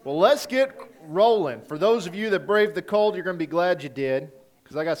Well, let's get rolling. For those of you that braved the cold, you're going to be glad you did,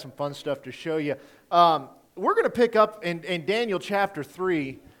 because I got some fun stuff to show you. We're going to pick up in Daniel chapter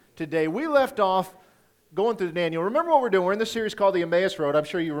 3 today. We left off going through Daniel. Remember what we're doing? We're in this series called the Emmaus Road. I'm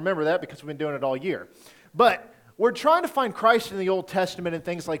sure you remember that because we've been doing it all year. But we're trying to find Christ in the Old Testament and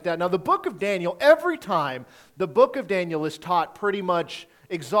things like that. Now, the book of Daniel, every time the book of Daniel is taught pretty much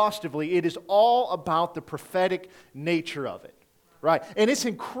exhaustively, it is all about the prophetic nature of it. Right, and it's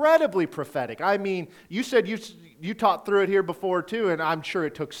incredibly prophetic. I mean, you said you taught through it here before too, and I'm sure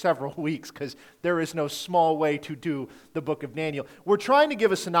it took several weeks because there is no small way to do the book of Daniel. We're trying to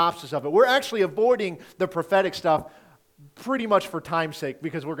give a synopsis of it. We're actually avoiding the prophetic stuff pretty much for time's sake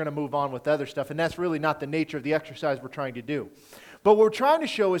because we're going to move on with other stuff, and that's really not the nature of the exercise we're trying to do. But what we're trying to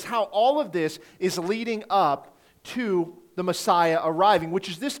show is how all of this is leading up to the Messiah arriving, which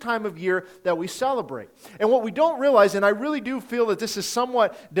is this time of year that we celebrate. And what we don't realize, and I really do feel that this is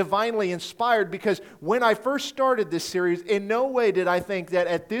somewhat divinely inspired, because when I first started this series, in no way did I think that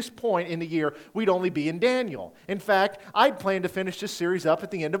at this point in the year, we'd only be in Daniel. In fact, I'd planned to finish this series up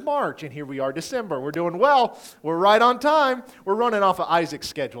at the end of March, and here we are, December. We're doing well. We're right on time. We're running off of Isaac's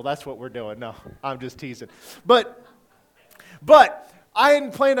schedule. That's what we're doing. No, I'm just teasing. But I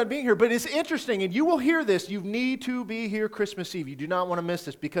hadn't planned on being here, but it's interesting, and you will hear this. You need to be here Christmas Eve. You do not want to miss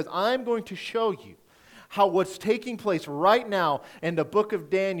this, because I'm going to show you how what's taking place right now in the book of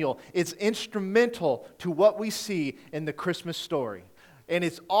Daniel is instrumental to what we see in the Christmas story. And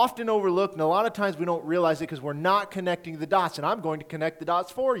it's often overlooked, and a lot of times we don't realize it because we're not connecting the dots, and I'm going to connect the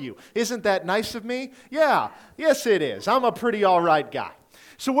dots for you. Isn't that nice of me? Yeah, yes it is. I'm a pretty all right guy.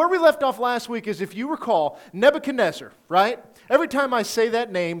 So where we left off last week is, if you recall, Nebuchadnezzar, right? Every time I say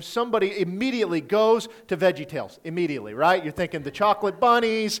that name, somebody immediately goes to VeggieTales. Immediately, right? You're thinking the chocolate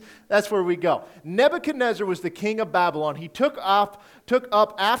bunnies. That's where we go. Nebuchadnezzar was the king of Babylon. He took up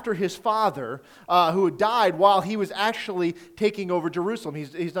after his father, who had died while he was actually taking over Jerusalem.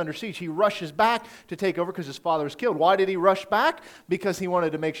 He's under siege. He rushes back to take over because his father was killed. Why did he rush back? Because he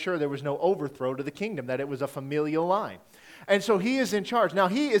wanted to make sure there was no overthrow to the kingdom, that it was a familial line. And so he is in charge. Now,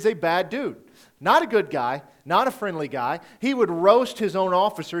 he is a bad dude. Not a good guy, not a friendly guy. He would roast his own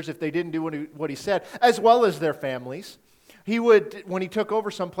officers if they didn't do what he said, as well as their families. He would, when he took over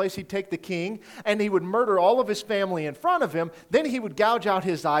someplace, he'd take the king, and he would murder all of his family in front of him. Then he would gouge out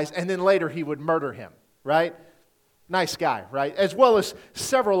his eyes, and then later he would murder him, right? Nice guy, right? As well as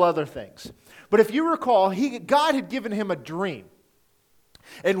several other things. But if you recall, God had given him a dream.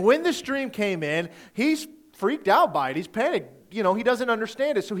 And when this dream came in, he's freaked out by it. He's panicked. He doesn't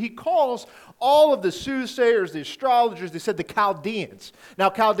understand it. So he calls all of the soothsayers, the astrologers, they said the Chaldeans.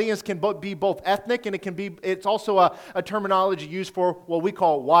 Now, Chaldeans can be both ethnic, and it's also a terminology used for what we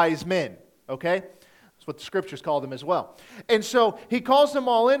call wise men, okay? That's what the scriptures call them as well. And so he calls them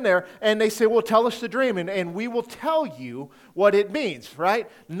all in there, and they say, well, tell us the dream, and we will tell you what it means, right?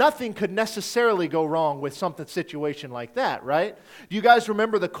 Nothing could necessarily go wrong with situation like that, right? Do you guys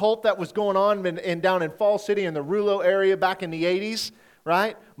remember the cult that was going on down in Fall City in the Rulo area back in the 80s,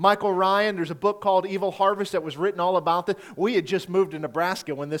 right? Michael Ryan, there's a book called Evil Harvest that was written all about this. We had just moved to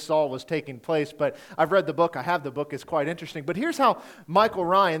Nebraska when this all was taking place, but I've read the book. I have the book. It's quite interesting. But here's how Michael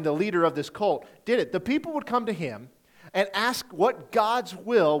Ryan, the leader of this cult, did it. The people would come to him and ask what God's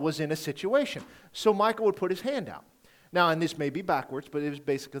will was in a situation. So Michael would put his hand out. Now, and this may be backwards, but it was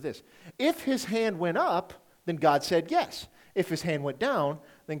basically this. If his hand went up, then God said yes. If his hand went down,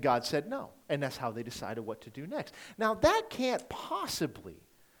 then God said no. And that's how they decided what to do next. Now, that can't possibly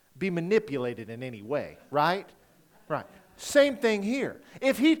be manipulated in any way, right? Right. Same thing here.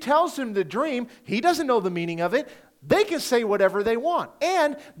 If he tells them the dream, he doesn't know the meaning of it. They can say whatever they want.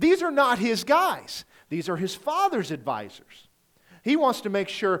 And these are not his guys. These are his father's advisors. He wants to make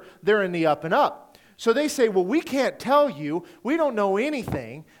sure they're in the up and up. So they say, well, we can't tell you. We don't know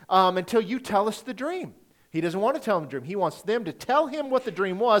anything until you tell us the dream. He doesn't want to tell them the dream. He wants them to tell him what the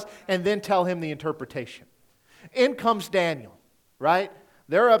dream was and then tell him the interpretation. In comes Daniel, right?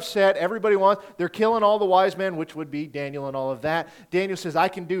 They're upset. They're killing all the wise men, which would be Daniel and all of that. Daniel says, I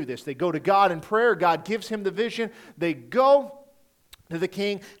can do this. They go to God in prayer. God gives him the vision. They go to the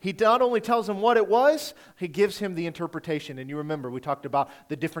king. He not only tells him what it was, he gives him the interpretation. And you remember, we talked about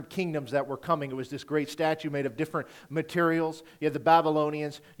the different kingdoms that were coming. It was this great statue made of different materials. You had the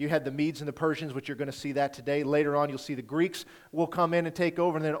Babylonians, you had the Medes and the Persians, which you're going to see that today. Later on, you'll see the Greeks will come in and take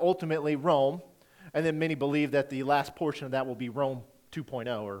over, and then ultimately Rome. And then many believe that the last portion of that will be Rome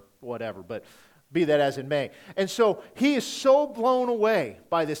 2.0 or whatever. But Be that as it may. And so he is so blown away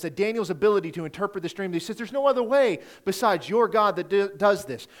by this, that Daniel's ability to interpret this dream, he says, there's no other way besides your God that does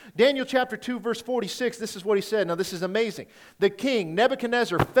this. Daniel chapter 2, verse 46, this is what he said. Now this is amazing. The king,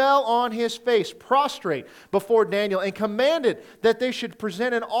 Nebuchadnezzar, fell on his face, prostrate before Daniel, and commanded that they should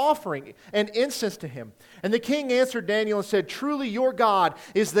present an offering and incense to him. And the king answered Daniel and said, truly your God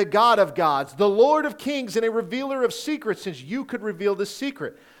is the God of gods, the Lord of kings, and a revealer of secrets, since you could reveal this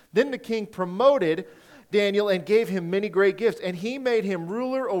secret. Then the king promoted Daniel and gave him many great gifts, and he made him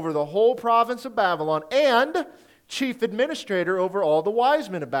ruler over the whole province of Babylon and chief administrator over all the wise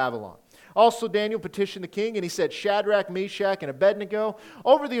men of Babylon. Also Daniel petitioned the king, and he said, Shadrach, Meshach, and Abednego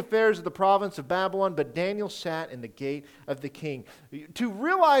over the affairs of the province of Babylon, but Daniel sat in the gate of the king. To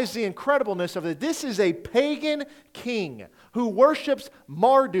realize the incredibleness of it, this is a pagan king who worships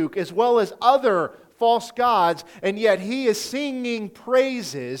Marduk as well as other false gods, and yet he is singing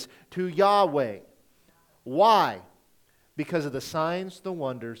praises to Yahweh. Why? Because of the signs, the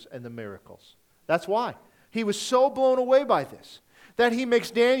wonders, and the miracles. That's why. He was so blown away by this that he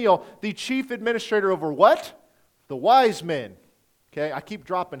makes Daniel the chief administrator over what? The wise men. Okay, I keep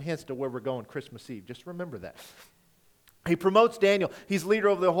dropping hints to where we're going Christmas Eve. Just remember that. He promotes Daniel. He's leader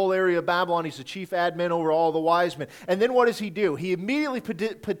over the whole area of Babylon. He's the chief admin over all the wise men. And then what does he do? He immediately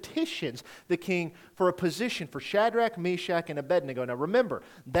petitions the king for a position for Shadrach, Meshach, and Abednego. Now remember,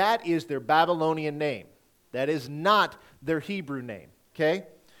 that is their Babylonian name. That is not their Hebrew name. Okay?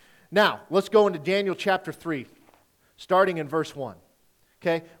 Now, let's go into Daniel chapter 3, starting in verse 1.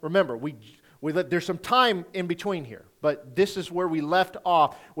 Okay? Remember, there's some time in between here, but this is where we left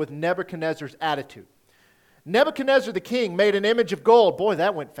off with Nebuchadnezzar's attitude. Nebuchadnezzar the king made an image of gold. Boy,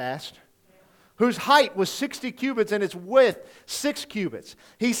 that went fast. Whose height was 60 cubits and its width 6 cubits.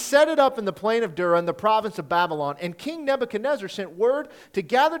 He set it up in the plain of Dura in the province of Babylon. And King Nebuchadnezzar sent word to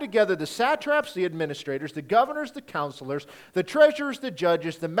gather together the satraps, the administrators, the governors, the counselors, the treasurers, the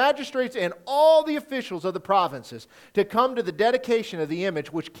judges, the magistrates, and all the officials of the provinces to come to the dedication of the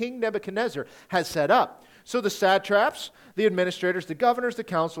image which King Nebuchadnezzar had set up. So the satraps, the administrators, the governors, the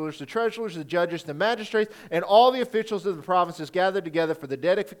counselors, the treasurers, the judges, the magistrates, and all the officials of the provinces gathered together for the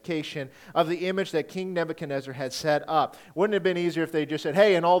dedication of the image that King Nebuchadnezzar had set up. Wouldn't it have been easier if they just said,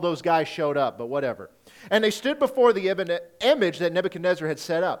 hey, and all those guys showed up, but whatever. And they stood before the image that Nebuchadnezzar had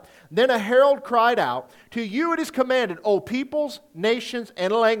set up. Then a herald cried out, to you it is commanded, O peoples, nations,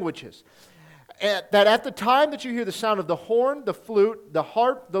 and languages, that at the time that you hear the sound of the horn, the flute, the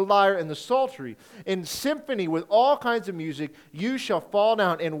harp, the lyre, and the psaltery, in symphony with all kinds of music, you shall fall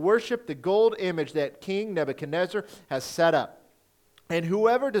down and worship the gold image that King Nebuchadnezzar has set up. And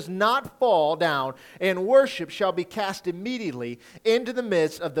whoever does not fall down and worship shall be cast immediately into the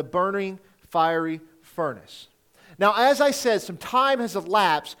midst of the burning fiery furnace. Now, as I said, some time has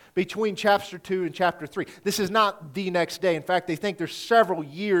elapsed between chapter 2 and chapter 3. This is not the next day. In fact, they think there's several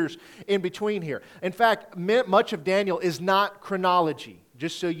years in between here. In fact, much of Daniel is not chronology,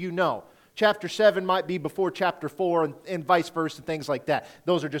 just so you know. Chapter 7 might be before chapter 4 and vice versa, and things like that.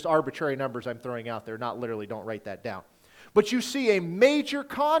 Those are just arbitrary numbers I'm throwing out there, not literally, don't write that down. But you see a major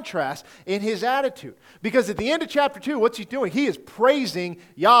contrast in his attitude. Because at the end of chapter 2, what's he doing? He is praising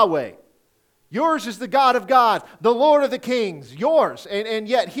Yahweh. Yours is the God of gods, the Lord of the kings, yours. And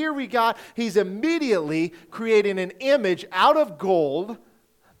yet here he's immediately creating an image out of gold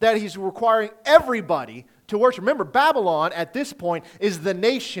that he's requiring everybody to worship. Remember, Babylon at this point is the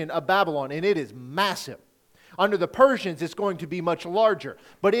nation of Babylon, and it is massive. Under the Persians, it's going to be much larger,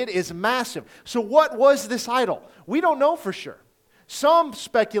 but it is massive. So what was this idol? We don't know for sure. Some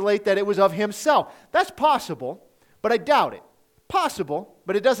speculate that it was of himself. That's possible, but I doubt it. Possible,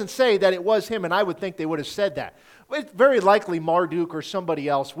 but it doesn't say that it was him, and I would think they would have said that. It's very likely Marduk or somebody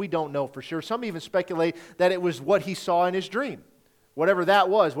else. We don't know for sure. Some even speculate that it was what he saw in his dream. Whatever that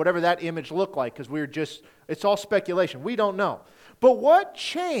was, whatever that image looked like, because it's all speculation. We don't know. But what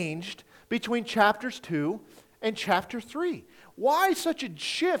changed between chapters 2 and chapter 3? Why such a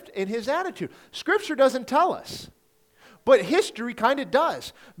shift in his attitude? Scripture doesn't tell us. But history kind of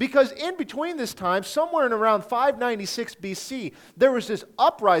does. Because in between this time, somewhere in around 596 BC, there was this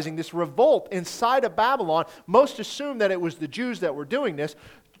uprising, this revolt inside of Babylon. Most assume that it was the Jews that were doing this,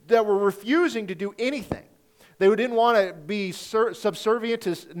 that were refusing to do anything. They didn't want to be subservient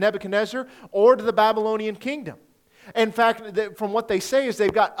to Nebuchadnezzar or to the Babylonian kingdom. In fact, from what they say is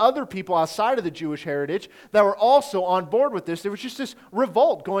they've got other people outside of the Jewish heritage that were also on board with this. There was just this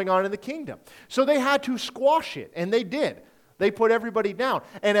revolt going on in the kingdom. So they had to squash it, and they did. They put everybody down.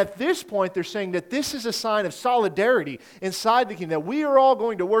 And at this point, they're saying that this is a sign of solidarity inside the kingdom, that we are all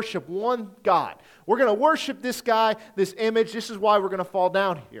going to worship one God. We're going to worship this guy, this image. This is why we're going to fall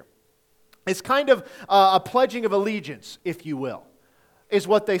down here. It's kind of a pledging of allegiance, if you will, is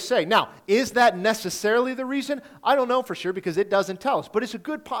what they say. Now, is that necessarily the reason? I don't know for sure because it doesn't tell us, but it's a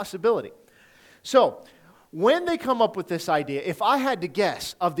good possibility. So, when they come up with this idea, if I had to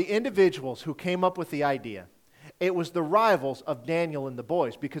guess of the individuals who came up with the idea, it was the rivals of Daniel and the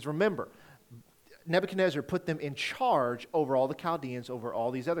boys. Because remember, Nebuchadnezzar put them in charge over all the Chaldeans, over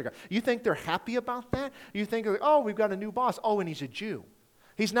all these other guys. You think they're happy about that? You think, oh, we've got a new boss. Oh, and he's a Jew.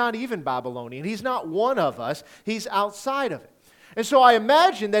 He's not even Babylonian. He's not one of us. He's outside of it. And so I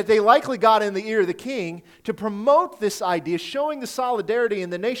imagine that they likely got in the ear of the king to promote this idea, showing the solidarity in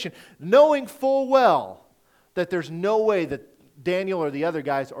the nation, knowing full well that there's no way that Daniel or the other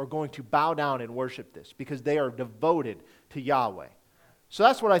guys are going to bow down and worship this because they are devoted to Yahweh. So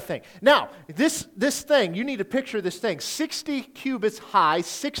that's what I think. Now, this thing, you need to picture this thing, 60 cubits high,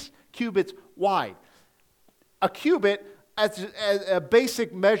 6 cubits wide. A cubit, as a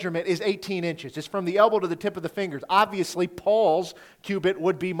basic measurement, is 18 inches. It's from the elbow to the tip of the fingers. Obviously, Paul's cubit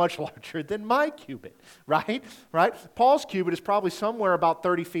would be much larger than my cubit, right? Paul's cubit is probably somewhere about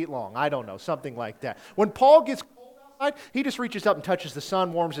 30 feet long. I don't know, something like that. When Paul gets cold outside, he just reaches up and touches the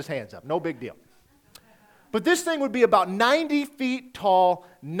sun, warms his hands up. No big deal. But this thing would be about 90 feet tall,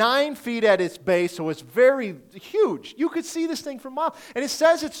 9 feet at its base, so it's very huge. You could see this thing from miles. And it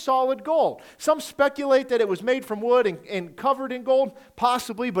says it's solid gold. Some speculate that it was made from wood and covered in gold,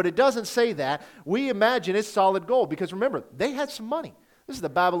 possibly, but it doesn't say that. We imagine it's solid gold because remember, they had some money. This is the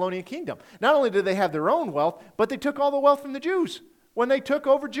Babylonian kingdom. Not only did they have their own wealth, but they took all the wealth from the Jews when they took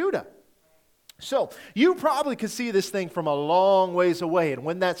over Judah. So, you probably could see this thing from a long ways away. And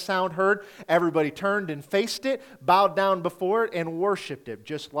when that sound heard, everybody turned and faced it, bowed down before it, and worshiped it,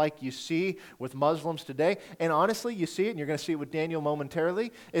 just like you see with Muslims today. And honestly, you see it, and you're going to see it with Daniel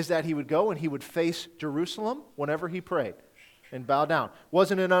momentarily, is that he would go and he would face Jerusalem whenever he prayed and bow down.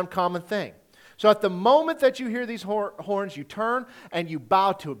 Wasn't an uncommon thing. So at the moment that you hear these horns, you turn and you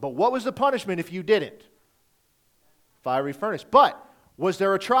bow to it. But what was the punishment if you didn't? Fiery furnace. But was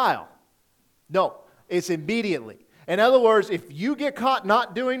there a trial? No, it's immediately. In other words, if you get caught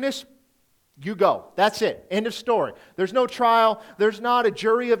not doing this, you go. That's it. End of story. There's no trial. There's not a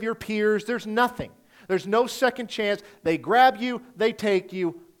jury of your peers. There's nothing. There's no second chance. They grab you. They take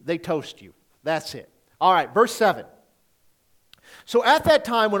you. They toast you. That's it. All right, verse 7. So at that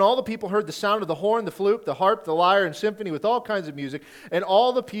time, when all the people heard the sound of the horn, the flute, the harp, the lyre, and symphony with all kinds of music, and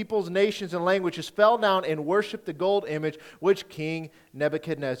all the peoples, nations, and languages fell down and worshipped the gold image which King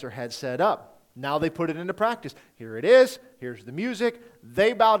Nebuchadnezzar had set up. Now they put it into practice. Here it is. Here's the music.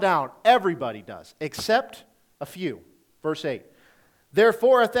 They bow down. Everybody does, except a few. Verse 8.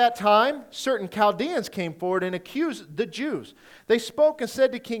 Therefore at that time, certain Chaldeans came forward and accused the Jews. They spoke and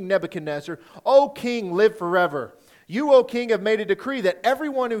said to King Nebuchadnezzar, O king, live forever. You, O king, have made a decree that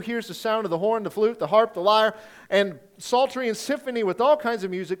everyone who hears the sound of the horn, the flute, the harp, the lyre, and psaltery and symphony with all kinds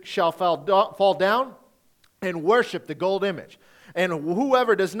of music shall fall down and worship the gold image. And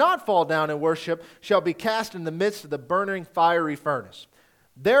whoever does not fall down and worship shall be cast in the midst of the burning fiery furnace.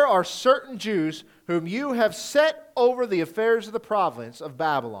 There are certain Jews whom you have set over the affairs of the province of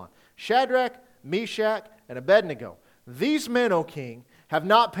Babylon, Shadrach, Meshach, and Abednego. These men, O king, have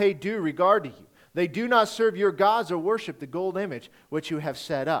not paid due regard to you. They do not serve your gods or worship the gold image which you have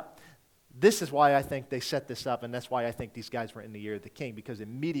set up. This is why I think they set this up, and that's why I think these guys were in the ear of the king, because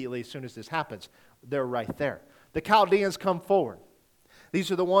immediately as soon as this happens, they're right there. The Chaldeans come forward.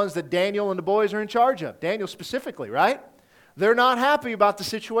 These are the ones that Daniel and the boys are in charge of. Daniel specifically, right? They're not happy about the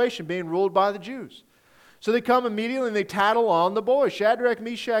situation being ruled by the Jews. So they come immediately and they tattle on the boys. Shadrach,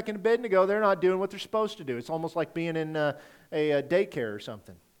 Meshach, and Abednego, they're not doing what they're supposed to do. It's almost like being in a daycare or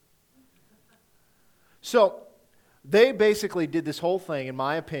something. So they basically did this whole thing, in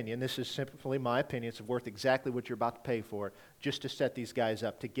my opinion. This is simply my opinion. It's worth exactly what you're about to pay for it, just to set these guys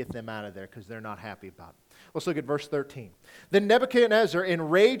up, to get them out of there, because they're not happy about it. Let's look at verse 13. Then Nebuchadnezzar, in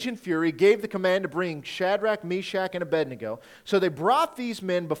rage and fury, gave the command to bring Shadrach, Meshach, and Abednego. So they brought these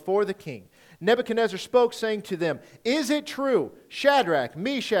men before the king. Nebuchadnezzar spoke, saying to them, Is it true, Shadrach,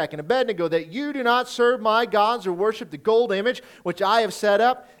 Meshach, and Abednego, that you do not serve my gods or worship the gold image which I have set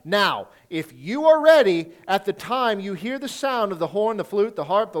up? Now, if you are ready, at the time you hear the sound of the horn, the flute, the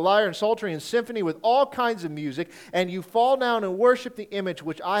harp, the lyre, and psaltery, and symphony with all kinds of music, and you fall down and worship the image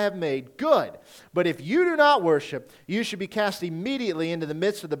which I have made, good. But if you do not worship, you should be cast immediately into the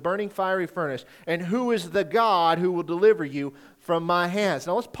midst of the burning fiery furnace. And who is the God who will deliver you from my hands?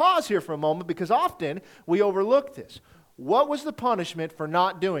 Now let's pause here for a moment, because often we overlook this. What was the punishment for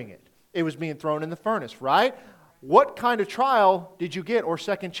not doing it? It was being thrown in the furnace, right? What kind of trial did you get, or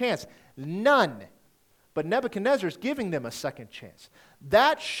second chance? None. But Nebuchadnezzar is giving them a second chance.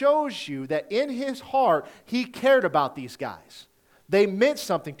 That shows you that in his heart, he cared about these guys. They meant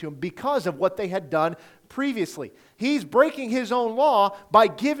something to him because of what they had done previously. He's breaking his own law by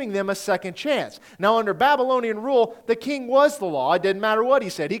giving them a second chance. Now, under Babylonian rule, the king was the law. It didn't matter what he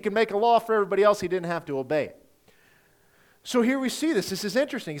said. He could make a law for everybody else. He didn't have to obey it. So here we see this. This is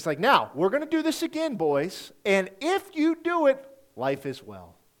interesting. He's like, now, we're going to do this again, boys. And if you do it, life is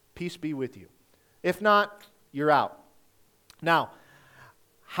well. Peace be with you. If not, you're out. Now,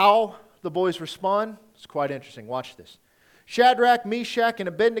 how the boys respond is quite interesting. Watch this. Shadrach, Meshach, and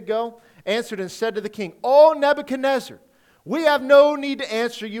Abednego answered and said to the king, O Nebuchadnezzar, we have no need to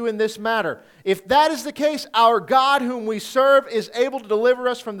answer you in this matter. If that is the case, our God whom we serve is able to deliver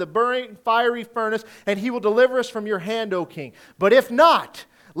us from the burning fiery furnace, and he will deliver us from your hand, O king. But if not,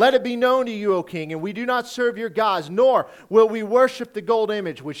 let it be known to you, O king, and we do not serve your gods, nor will we worship the gold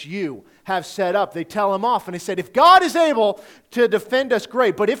image which you have set up. They tell him off, and he said, if God is able to defend us,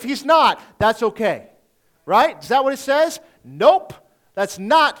 great. But if he's not, that's okay. Right? Is that what it says? Nope. That's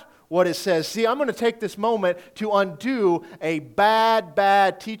not what it says. See, I'm going to take this moment to undo a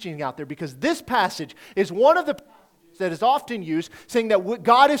bad teaching out there, because this passage is one of the passages that is often used, saying that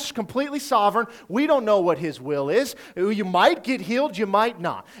God is completely sovereign. We don't know what his will is. You might get healed, you might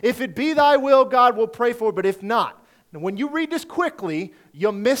not. If it be thy will, God will pray for it, but if not. And when you read this quickly,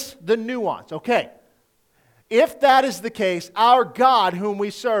 you'll miss the nuance. Okay. If that is the case, our God whom we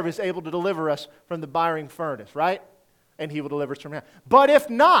serve is able to deliver us from the burning furnace, right? And he will deliver us from hell. But if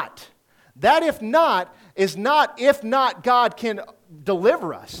not, that if not is not if not God can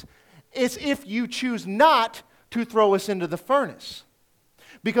deliver us. It's if you choose not to throw us into the furnace.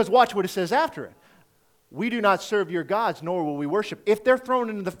 Because watch what it says after it. We do not serve your gods, nor will we worship. If they're thrown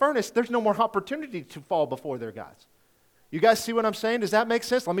into the furnace, there's no more opportunity to fall before their gods. You guys see what I'm saying? Does that make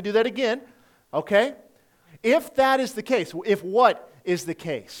sense? Let me do that again. Okay? If that is the case, if what is the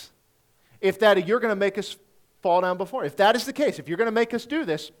case? If that you're going to make us fall down before. If that is the case, if you're going to make us do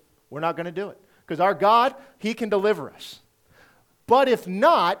this, we're not going to do it. Because our God, he can deliver us. But if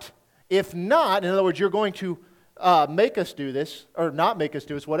not, in other words, you're going to make us do this, or not make us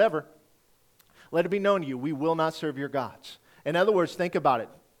do this, whatever, let it be known to you, we will not serve your gods. In other words, think about it.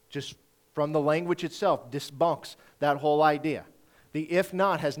 Just from the language itself, debunks that whole idea. The if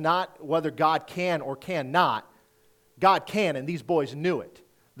not has not, whether God can or cannot. God can, and these boys knew it.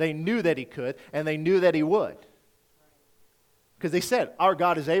 They knew that he could, and they knew that he would. Because they said, our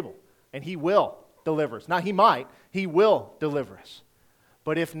God is able, and he will deliver us. Not he might, he will deliver us.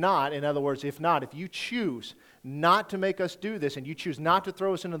 But if not, in other words, if you choose not to make us do this, and you choose not to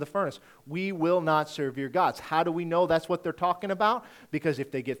throw us into the furnace, we will not serve your gods. How do we know that's what they're talking about? Because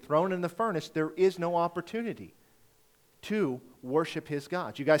if they get thrown in the furnace, there is no opportunity to worship his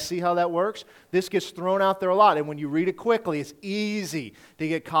gods. You guys see how that works? This gets thrown out there a lot, and when you read it quickly, it's easy to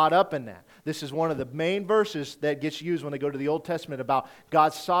get caught up in that. This is one of the main verses that gets used when they go to the Old Testament about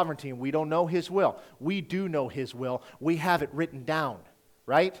God's sovereignty, and we don't know his will. We do know his will. We have it written down,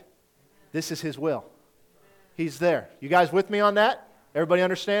 right? This is his will. He's there. You guys with me on that? Everybody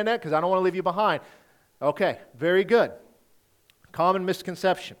understand that? Because I don't want to leave you behind. Okay, very good. Common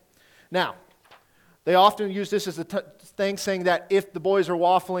misconception. Now, they often use this as a thing saying that if the boys are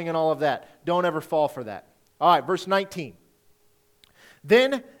waffling and all of that, don't ever fall for that. All right, verse 19.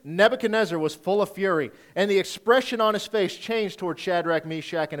 Then Nebuchadnezzar was full of fury, and the expression on his face changed toward Shadrach,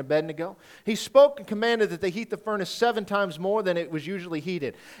 Meshach, and Abednego. He spoke and commanded that they heat the furnace 7 times more than it was usually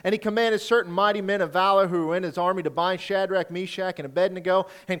heated. And he commanded certain mighty men of valor who were in his army to bind Shadrach, Meshach, and Abednego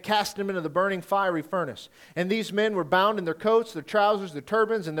and cast them into the burning fiery furnace. And these men were bound in their coats, their trousers, their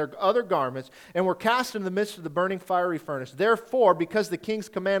turbans, and their other garments, and were cast in the midst of the burning fiery furnace. Therefore, because the king's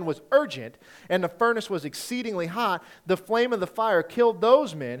command was urgent, and the furnace was exceedingly hot, the flame of the fire killed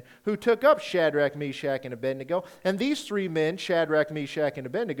those men who took up Shadrach, Meshach, and Abednego. And these 3 men, Shadrach, Meshach, and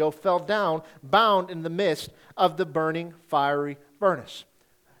Abednego, fell down, bound in the midst of the burning fiery furnace.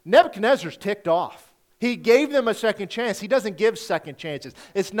 Nebuchadnezzar's ticked off. He gave them a second chance. He doesn't give second chances.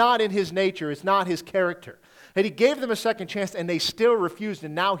 It's not in his nature. It's not his character. And he gave them a second chance, and they still refused,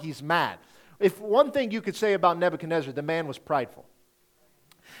 and now he's mad. If one thing you could say about Nebuchadnezzar, the man was prideful.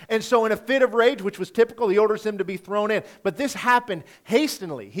 And so in a fit of rage, which was typical, he orders them to be thrown in. But this happened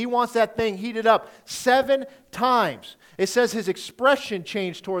hastily. He wants that thing heated up 7 times. It says his expression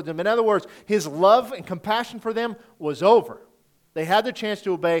changed toward them. In other words, his love and compassion for them was over. They had the chance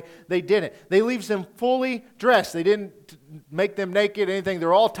to obey. They didn't. They leaves them fully dressed. They didn't make them naked or anything.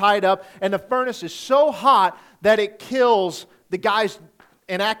 They're all tied up. And the furnace is so hot that it kills the guys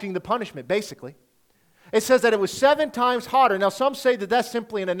enacting the punishment, basically. It says that it was 7 times hotter. Now, some say that that's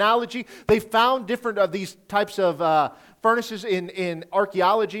simply an analogy. They found different of these types of furnaces in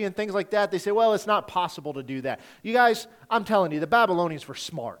archaeology and things like that. They say, well, it's not possible to do that. You guys, I'm telling you, the Babylonians were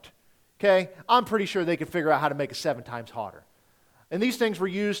smart. Okay? I'm pretty sure they could figure out how to make it 7 times hotter. And these things were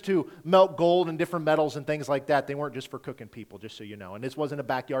used to melt gold and different metals and things like that. They weren't just for cooking people, just so you know. And this wasn't a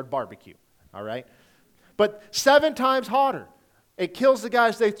backyard barbecue. All right? But 7 times hotter. It kills the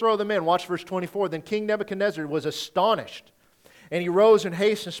guys, they throw them in. Watch verse 24. Then King Nebuchadnezzar was astonished, and he rose in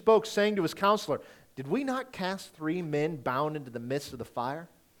haste and spoke, saying to his counselor, did we not cast 3 men bound into the midst of the fire?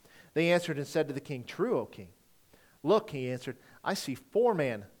 They answered and said to the king, true, O king. Look, he answered, I see 4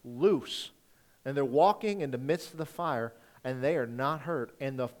 men loose, and they're walking in the midst of the fire, and they are not hurt.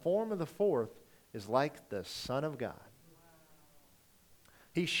 And the form of the 4th is like the Son of God.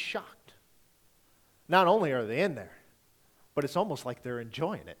 He's shocked. Not only are they in there, but it's almost like they're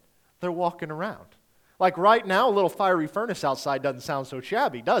enjoying it. They're walking around. Like right now, a little fiery furnace outside doesn't sound so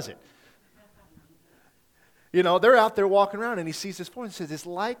shabby, does it? You know, they're out there walking around, and he sees this form and says, it's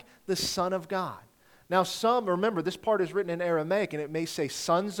like the Son of God. Now remember, this part is written in Aramaic, and it may say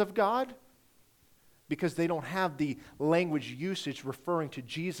sons of God, because they don't have the language usage referring to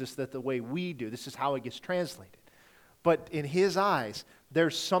Jesus that the way we do. This is how it gets translated. But in his eyes,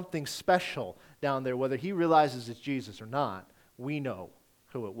 there's something special down there. Whether he realizes it's Jesus or not, we know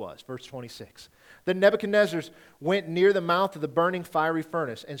who it was. Verse 26. Then Nebuchadnezzar went near the mouth of the burning fiery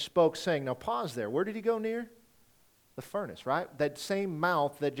furnace and spoke, saying, now pause there. Where did he go near? The furnace, right? That same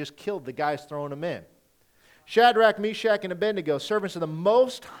mouth that just killed the guys throwing them in. Shadrach, Meshach, and Abednego, servants of the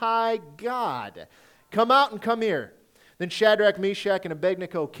Most High God, come out and come here. Then Shadrach, Meshach, and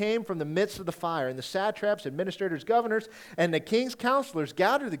Abednego came from the midst of the fire, and the satraps, administrators, governors, and the king's counselors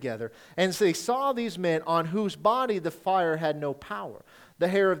gathered together, and they saw these men on whose body the fire had no power. The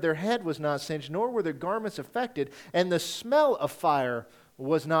hair of their head was not singed, nor were their garments affected, and the smell of fire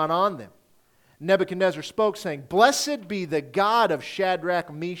was not on them. Nebuchadnezzar spoke, saying, blessed be the God of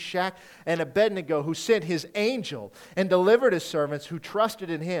Shadrach, Meshach, and Abednego, who sent his angel and delivered his servants who trusted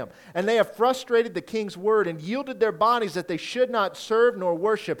in him. And they have frustrated the king's word and yielded their bodies that they should not serve nor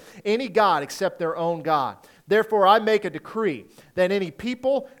worship any god except their own God. Therefore I make a decree that any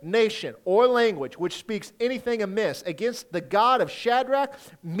people, nation, or language which speaks anything amiss against the God of Shadrach,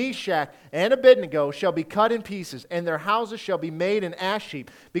 Meshach, and Abednego shall be cut in pieces, and their houses shall be made an ash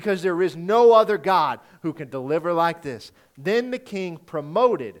heap, because there is no other God who can deliver like this. Then the king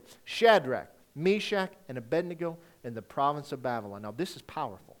promoted Shadrach, Meshach, and Abednego in the province of Babylon. Now this is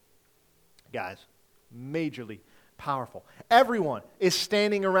powerful, guys, majorly powerful. Everyone is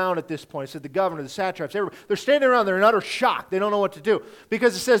standing around at this point. It said the governor, the satraps, everybody, they're standing around. They're in utter shock. They don't know what to do,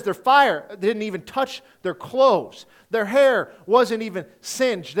 because it says their fire didn't even touch their clothes. Their hair wasn't even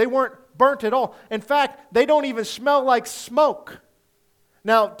singed. They weren't burnt at all. In fact, they don't even smell like smoke.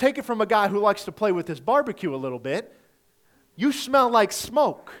 Now, take it from a guy who likes to play with his barbecue a little bit. You smell like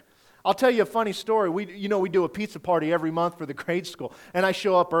smoke. I'll tell you a funny story. We do a pizza party every month for the grade school. And I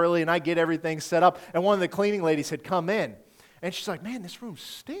show up early and I get everything set up. And one of the cleaning ladies had come in. And she's like, man, this room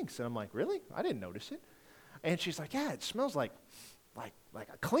stinks. And I'm like, really? I didn't notice it. And she's like, yeah, it smells like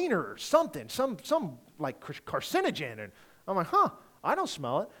a cleaner or something. Some like carcinogen. And I'm like, huh, I don't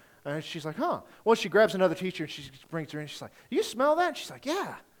smell it. And she's like, huh. Well, she grabs another teacher and she brings her in. She's like, you smell that? And she's like,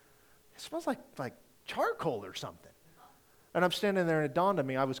 yeah. It smells like charcoal or something. And I'm standing there, and it dawned on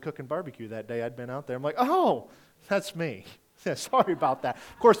me I was cooking barbecue that day. I'd been out there. I'm like, oh, that's me. Yeah, sorry about that.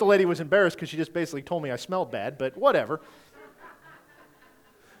 Of course, the lady was embarrassed because she just basically told me I smelled bad, but whatever.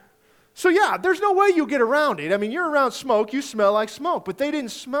 So yeah, there's no way you get around it. I mean, you're around smoke, you smell like smoke. But they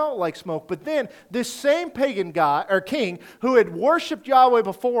didn't smell like smoke. But then this same pagan guy, or king, who had worshipped Yahweh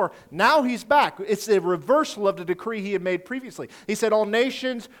before, now he's back. It's the reversal of the decree he had made previously. He said, all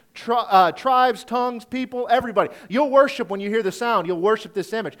nations, tribes, tongues, people, everybody, you'll worship when you hear the sound. You'll worship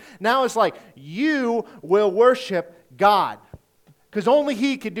this image. Now it's like, you will worship God. Because only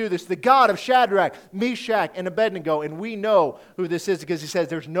he could do this, the God of Shadrach, Meshach, and Abednego. And we know who this is because he says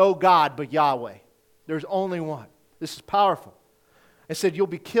there's no God but Yahweh. There's only one. This is powerful. And said you'll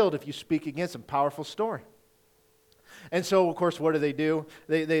be killed if you speak against him. Powerful story. And so, of course, what do?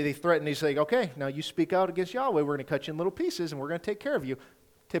 They threaten. They say, okay, now you speak out against Yahweh. We're going to cut you in little pieces and we're going to take care of you.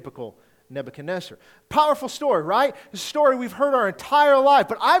 Typical Nebuchadnezzar. Powerful story, right? A story we've heard our entire life.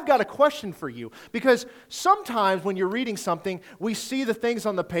 But I've got a question for you, because sometimes when you're reading something, we see the things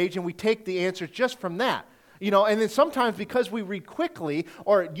on the page and we take the answers just from that. And then sometimes because we read quickly,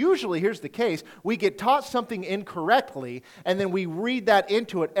 or usually here's the case, we get taught something incorrectly and then we read that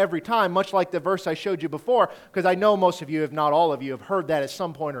into it every time, much like the verse I showed you before, because I know most of you, if not all of you, have heard that at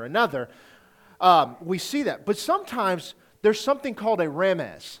some point or another. we see that. But sometimes there's something called a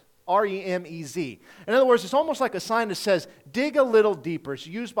remez, R-E-M-E-Z. In other words, it's almost like a sign that says, dig a little deeper. It's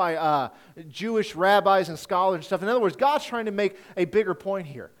used by Jewish rabbis and scholars and stuff. In other words, God's trying to make a bigger point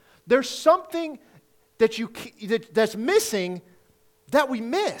here. There's something that's missing that we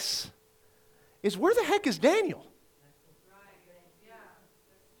miss. Is where the heck is Daniel?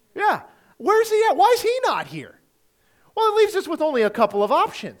 Yeah. Where's he at? Why is he not here? Well, it leaves us with only a couple of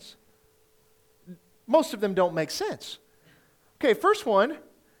options. Most of them don't make sense. Okay, first one,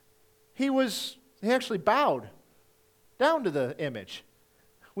 he actually bowed down to the image.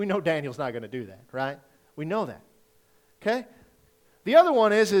 We know Daniel's not going to do that, right? We know that. Okay? The other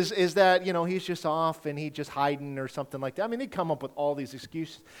one is that, he's just off and he's just hiding or something like that. I mean, they come up with all these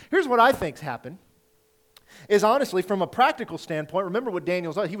excuses. Here's what I think's happened. Is honestly, from a practical standpoint, remember what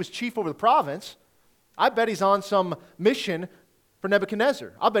Daniel's on. He was chief over the province. I bet he's on some mission for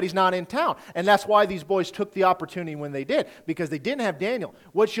Nebuchadnezzar. I bet he's not in town. And that's why these boys took the opportunity when they did, because they didn't have Daniel.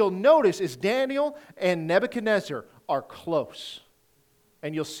 What you'll notice is Daniel and Nebuchadnezzar are close.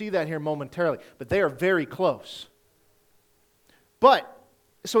 And you'll see that here momentarily. But they are very close.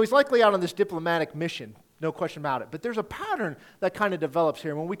 So he's likely out on this diplomatic mission, no question about it. But there's a pattern that kind of develops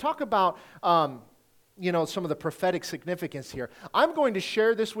here. When we talk about, some of the prophetic significance here, I'm going to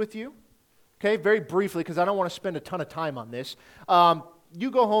share this with you, okay, very briefly, because I don't want to spend a ton of time on this. You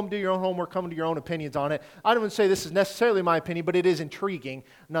go home, do your own homework, come to your own opinions on it. I don't even say this is necessarily my opinion, but it is intriguing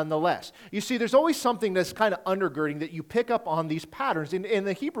nonetheless. You see, there's always something that's kind of undergirding that you pick up on these patterns. In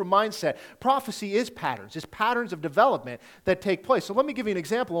the Hebrew mindset, prophecy is patterns. It's patterns of development that take place. So let me give you an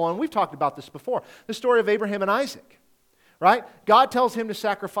example on, we've talked about this before, the story of Abraham and Isaac, right? God tells him to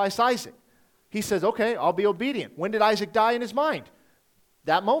sacrifice Isaac. He says, okay, I'll be obedient. When did Isaac die in his mind?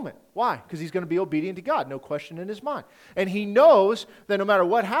 That moment. Why? Because he's going to be obedient to God, no question in his mind. And he knows that no matter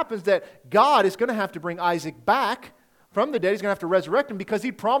what happens, that God is going to have to bring Isaac back from the dead. He's going to have to resurrect him because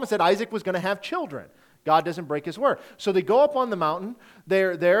he promised that Isaac was going to have children. God doesn't break his word. So they go up on the mountain.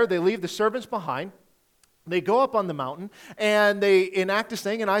 They're there. They leave the servants behind. They go up on the mountain, and they enact this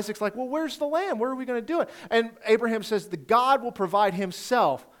thing, and Isaac's like, well, where's the lamb? Where are we going to do it? And Abraham says that God will provide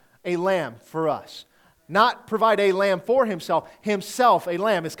himself a lamb for us. Not provide a lamb for himself a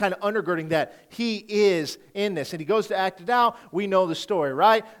lamb. It's kind of undergirding that he is in this. And he goes to act it out. We know the story,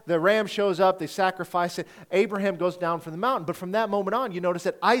 right? The ram shows up. They sacrifice it. Abraham goes down from the mountain. But from that moment on, you notice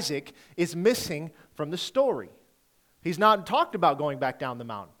that Isaac is missing from the story. He's not talked about going back down the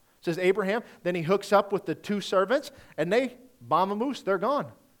mountain. It says Abraham, then he hooks up with the two servants, and they bomb a moose. They're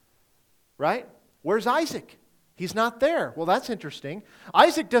gone. Right? Where's Isaac? He's not there. Well, that's interesting.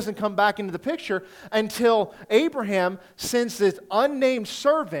 Isaac doesn't come back into the picture until Abraham sends this unnamed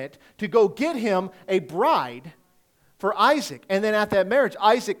servant to go get him a bride for Isaac. And then at that marriage,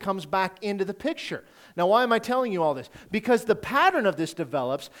 Isaac comes back into the picture. Now, why am I telling you all this? Because the pattern of this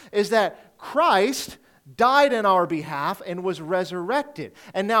develops is that Christ died in our behalf and was resurrected.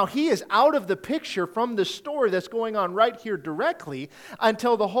 And now he is out of the picture from the story that's going on right here directly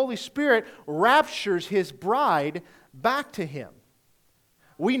until the Holy Spirit raptures his bride back to him.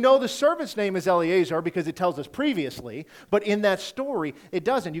 We know the servant's name is Eleazar because it tells us previously, but in that story, it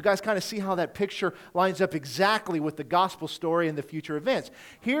doesn't. You guys kind of see how that picture lines up exactly with the gospel story and the future events.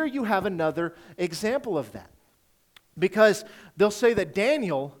 Here you have another example of that. Because they'll say that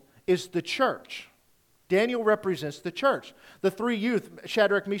Daniel is the church. Daniel represents the church. The three youth,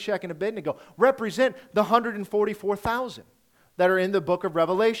 Shadrach, Meshach, and Abednego, represent the 144,000 that are in the book of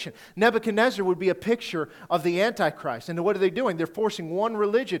Revelation. Nebuchadnezzar would be a picture of the Antichrist. And what are they doing? They're forcing one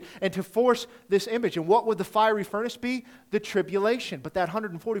religion and to force this image. And what would the fiery furnace be? The tribulation. But that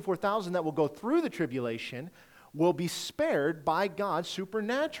 144,000 that will go through the tribulation will be spared by God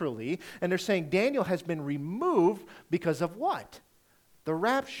supernaturally. And they're saying Daniel has been removed because of what? The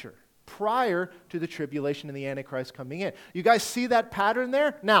rapture. Prior to the tribulation and the Antichrist coming in. You guys see that pattern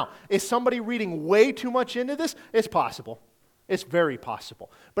there? Now, is somebody reading way too much into this? It's possible. It's very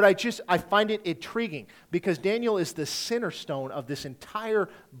possible. But I find it intriguing because Daniel is the cornerstone of this entire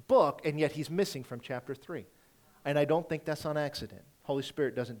book, and yet he's missing from chapter 3. And I don't think that's on accident. Holy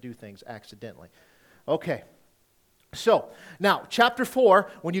Spirit doesn't do things accidentally. Okay. So, now, chapter 4,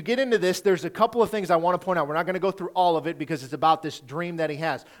 when you get into this, there's a couple of things I want to point out. We're not going to go through all of it because it's about this dream that he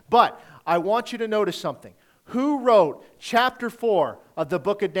has. But I want you to notice something. Who wrote chapter 4 of the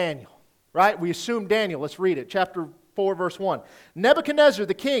book of Daniel? Right? We assume Daniel. Let's read it. Chapter 4, verse 1. Nebuchadnezzar,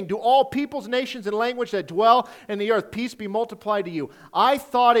 the king, to all peoples, nations, and language that dwell in the earth, peace be multiplied to you. I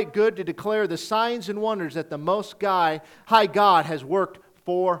thought it good to declare the signs and wonders that the Most High God has worked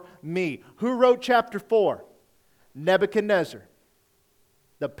for me. Who wrote chapter 4? Nebuchadnezzar,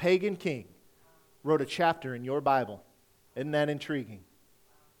 the pagan king, wrote a chapter in your Bible. Isn't that intriguing?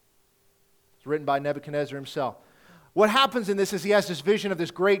 It's written by Nebuchadnezzar himself. What happens in this is he has this vision of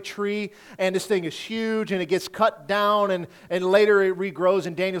this great tree, and this thing is huge, and it gets cut down, and later it regrows,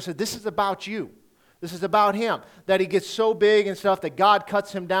 and Daniel said, this is about you. This is about him, that he gets so big and stuff that God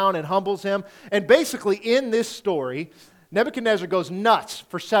cuts him down and humbles him. And basically in this story, Nebuchadnezzar goes nuts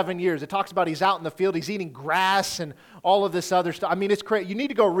for 7 years. It talks about he's out in the field, he's eating grass and all of this other stuff. I mean, it's crazy. You need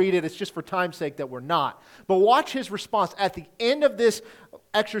to go read it. It's just for time's sake that we're not. But watch his response. At the end of this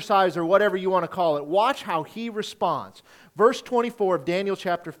exercise, or whatever you want to call it, watch how he responds. Verse 24 of Daniel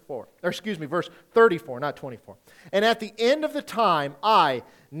chapter 4, verse 34, not 24. And at the end of the time, I,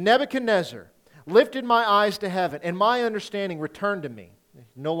 Nebuchadnezzar, lifted my eyes to heaven, and my understanding returned to me.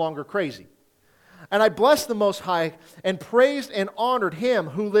 No longer crazy. And I blessed the Most High, and praised and honored Him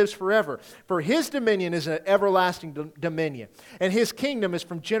who lives forever. For His dominion is an everlasting dominion, and His kingdom is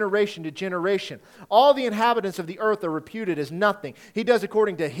from generation to generation. All the inhabitants of the earth are reputed as nothing. He does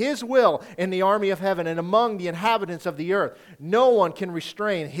according to His will in the army of heaven and among the inhabitants of the earth. No one can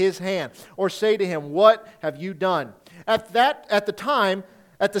restrain His hand or say to Him, what have you done? At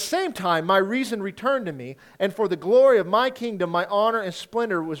the same time, my reason returned to me, and for the glory of my kingdom, my honor and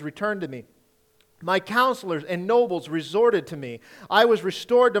splendor was returned to me. My counselors and nobles resorted to me. I was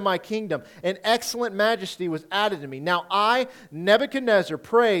restored to my kingdom, and excellent majesty was added to me. Now I, Nebuchadnezzar,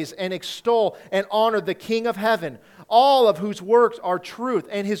 praise and extol and honor the King of heaven, all of whose works are truth,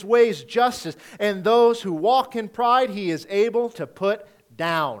 and His ways justice, and those who walk in pride He is able to put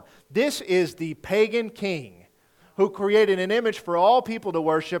down. This is the pagan king who created an image for all people to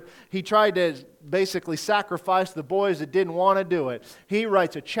worship. He tried to basically sacrifice the boys that didn't want to do it. He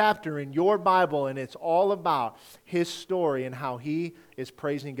writes a chapter in your Bible, and it's all about his story and how he is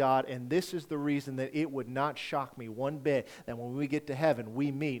praising God. And this is the reason that it would not shock me one bit that when we get to heaven, we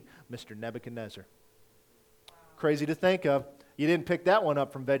meet Mr. Nebuchadnezzar. Crazy to think of. You didn't pick that one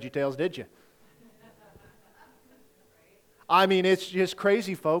up from VeggieTales, did you? I mean, it's just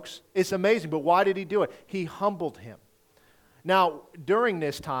crazy, folks. It's amazing. But why did he do it? He humbled him. Now, during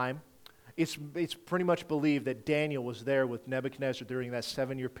this time, it's pretty much believed that Daniel was there with Nebuchadnezzar during that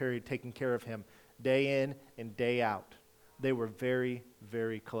 7-year period, taking care of him day in and day out. They were very,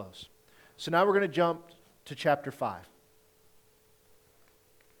 very close. So now we're going to jump to chapter 5.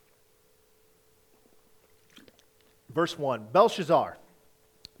 Verse 1, Belshazzar.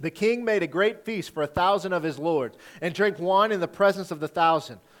 The king made a great feast for 1,000 of his lords, and drank wine in the presence of the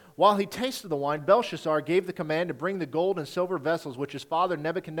 1,000. While he tasted the wine, Belshazzar gave the command to bring the gold and silver vessels which his father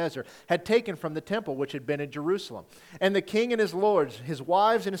Nebuchadnezzar had taken from the temple which had been in Jerusalem. And the king and his lords, his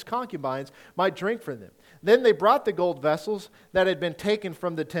wives and his concubines, might drink from them. Then they brought the gold vessels that had been taken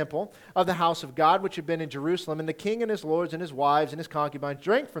from the temple of the house of God which had been in Jerusalem. And the king and his lords and his wives and his concubines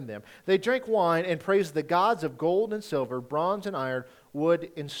drank from them. They drank wine and praised the gods of gold and silver, bronze and iron,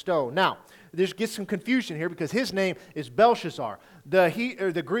 wood and stone. Now, there's gets some confusion here because his name is Belshazzar.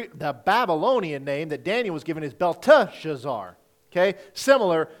 The Babylonian name that Daniel was given is Belteshazzar. Okay,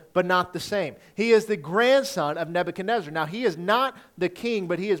 similar but not the same. He is the grandson of Nebuchadnezzar. Now, he is not the king,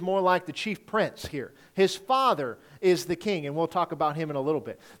 but he is more like the chief prince here. His father is the king, and we'll talk about him in a little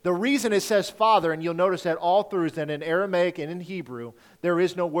bit. The reason it says father, and you'll notice that all through, is that in Aramaic and in Hebrew, there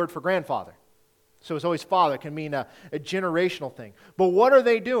is no word for grandfather. So it's always father. It can mean a generational thing. But what are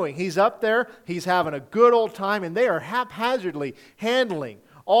they doing? He's up there. He's having a good old time, and they are haphazardly handling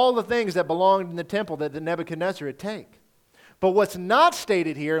all the things that belonged in the temple that the Nebuchadnezzar had taken. But what's not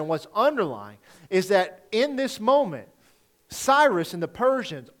stated here and what's underlying is that in this moment, Cyrus and the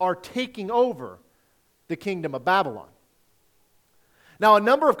Persians are taking over the kingdom of Babylon. Now, a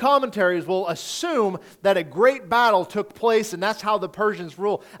number of commentaries will assume that a great battle took place and that's how the Persians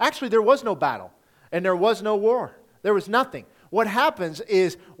rule. Actually, there was no battle. And there was no war. There was nothing. What happens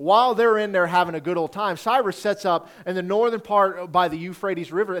is while they're in there having a good old time, Cyrus sets up in the northern part by the Euphrates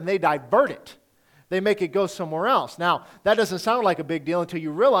River and they divert it. They make it go somewhere else. Now, that doesn't sound like a big deal until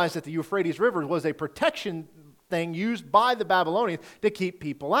you realize that the Euphrates River was a protection thing used by the Babylonians to keep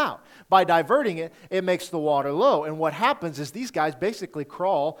people out. By diverting it, it makes the water low. And what happens is these guys basically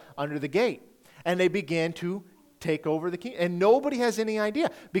crawl under the gate and they begin to take over the king, and nobody has any idea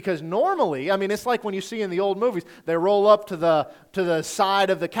because normally, I mean, it's like when you see in the old movies, they roll up to the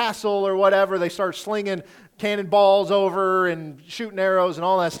side of the castle or whatever, they start slinging cannonballs over and shooting arrows and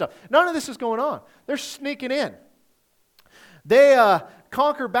all that stuff. None of this is going on. They're sneaking in. They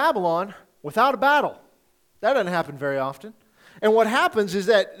conquer Babylon without a battle. That doesn't happen very often. And what happens is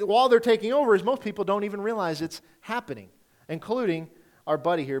that while they're taking over, is most people don't even realize it's happening, including our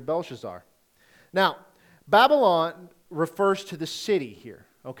buddy here, Belshazzar. Now, Babylon refers to the city here,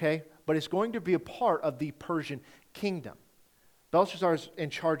 okay? but it's going to be a part of the Persian kingdom. Belshazzar is in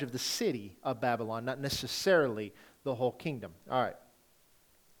charge of the city of Babylon, not necessarily the whole kingdom. All right.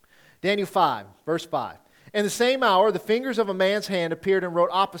 Daniel 5, verse 5. In the same hour, the fingers of a man's hand appeared and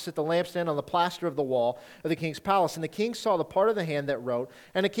wrote opposite the lampstand on the plaster of the wall of the king's palace. And the king saw the part of the hand that wrote,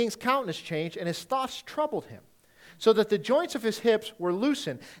 and the king's countenance changed, and his thoughts troubled him, so that the joints of his hips were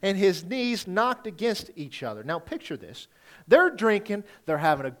loosened, and his knees knocked against each other. Now picture this. They're drinking, they're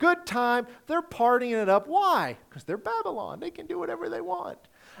having a good time, they're partying it up. Why? Because they're Babylon. They can do whatever they want.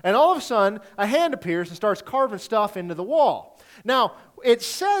 And all of a sudden, a hand appears and starts carving stuff into the wall. Now, it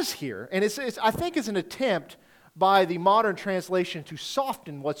says here, and I think it's an attempt by the modern translation to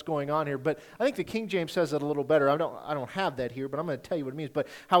soften what's going on here, but I think the King James says it a little better. I don't have that here, but I'm going to tell you what it means. But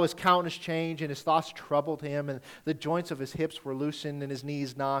how his countenance changed and his thoughts troubled him, and the joints of his hips were loosened and his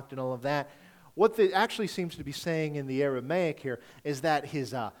knees knocked and all of that. What it actually seems to be saying in the Aramaic here is that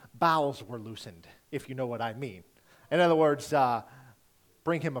his bowels were loosened, if you know what I mean. In other words,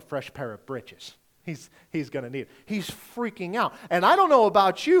 bring him a fresh pair of breeches. He's going to need it. He's freaking out. And I don't know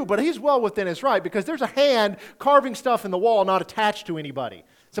about you, but he's well within his right, because there's a hand carving stuff in the wall not attached to anybody.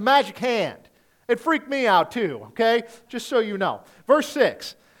 It's a magic hand. It freaked me out too, okay? Just so you know. Verse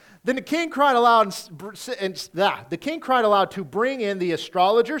 6. Then the king cried aloud to bring in the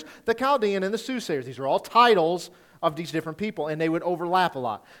astrologers, the Chaldean, and the soothsayers. These are all titles of these different people, and they would overlap a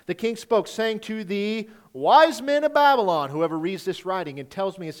lot. The king spoke, saying to the wise men of Babylon, whoever reads this writing and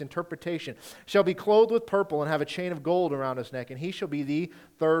tells me its interpretation, shall be clothed with purple and have a chain of gold around his neck, and he shall be the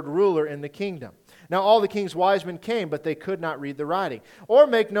third ruler in the kingdom. Now all the king's wise men came, but they could not read the writing, or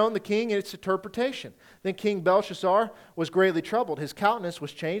make known the king its interpretation. Then King Belshazzar was greatly troubled. His countenance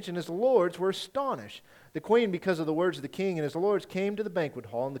was changed, and his lords were astonished. The queen, because of the words of the king and his lords, came to the banquet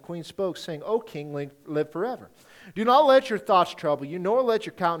hall, and the queen spoke, saying, O king, live forever. Do not let your thoughts trouble you, nor let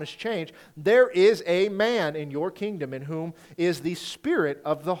your countenance change. There is a man in your kingdom in whom is the spirit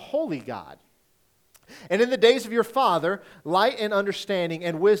of the holy God. And in the days of your father, light and understanding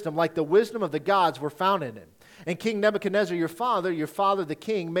and wisdom, like the wisdom of the gods, were found in him. And King Nebuchadnezzar, your father the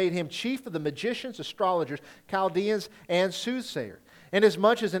king, made him chief of the magicians, astrologers, Chaldeans, and soothsayers.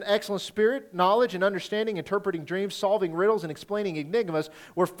 Inasmuch as an excellent spirit, knowledge, and understanding, interpreting dreams, solving riddles, and explaining enigmas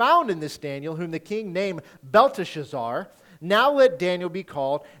were found in this Daniel, whom the king named Belteshazzar. Now let Daniel be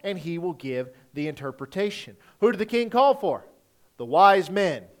called, and he will give the interpretation. Who did the king call for? The wise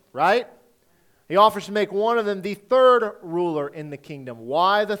men, right? He offers to make one of them the third ruler in the kingdom.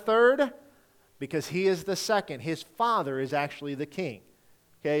 Why the third? Because he is the second. His father is actually the king.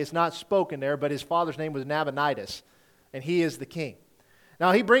 Okay, it's not spoken there, but his father's name was Nabonidus, and he is the king.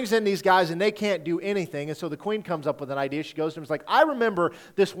 Now, he brings in these guys, and they can't do anything, and so the queen comes up with an idea. She goes to him and is like, I remember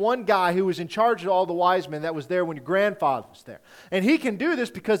this one guy who was in charge of all the wise men that was there when your grandfather was there. And he can do this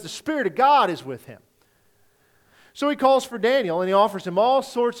because the Spirit of God is with him. So he calls for Daniel, and he offers him all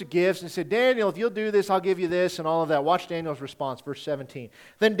sorts of gifts, and he said, Daniel, if you'll do this, I'll give you this, and all of that. Watch Daniel's response, verse 17.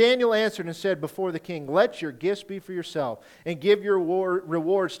 Then Daniel answered and said before the king, let your gifts be for yourself, and give your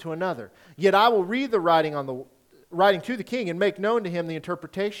rewards to another. Yet I will read the writing to the king and make known to him the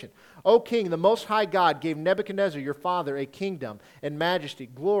interpretation. O king, the Most High God gave Nebuchadnezzar your father a kingdom and majesty,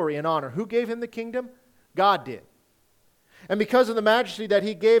 glory and honor. Who gave him the kingdom? God did. And because of the majesty that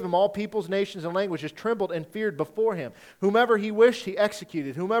he gave him, all peoples, nations, and languages trembled and feared before him. Whomever he wished, he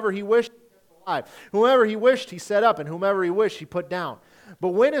executed. Whomever he wished, he kept alive. Whomever he wished, he set up. And whomever he wished, he put down. But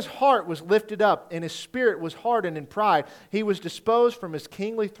when his heart was lifted up and his spirit was hardened in pride, he was disposed from his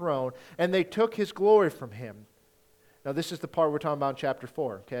kingly throne, and they took his glory from him. Now, this is the part we're talking about in chapter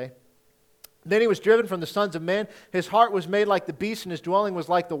 4, okay? Then he was driven from the sons of men. His heart was made like the beasts, and his dwelling was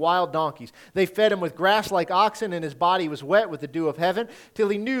like the wild donkeys. They fed him with grass like oxen, and his body was wet with the dew of heaven, till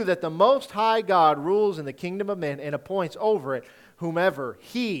he knew that the Most High God rules in the kingdom of men and appoints over it whomever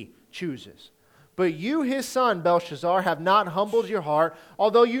he chooses. But you, his son, Belshazzar, have not humbled your heart,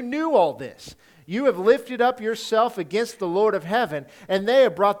 although you knew all this. You have lifted up yourself against the Lord of heaven, and they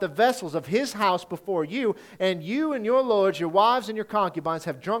have brought the vessels of his house before you, and you and your lords, your wives and your concubines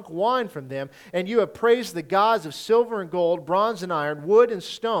have drunk wine from them, and you have praised the gods of silver and gold, bronze and iron, wood and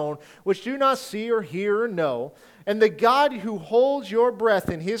stone, which do not see or hear or know. And the God who holds your breath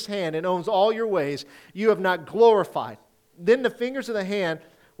in his hand and owns all your ways, you have not glorified. Then the fingers of the hand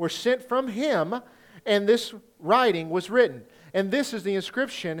were sent from him, and this writing was written. And this is the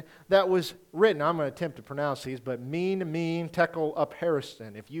inscription that was written. I'm going to attempt to pronounce these, but mean, tekel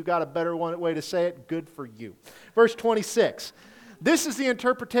upharisten. If you got a better way to say it, good for you. Verse 26. This is the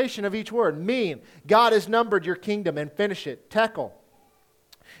interpretation of each word. Mean, God has numbered your kingdom and finished it. Tekel,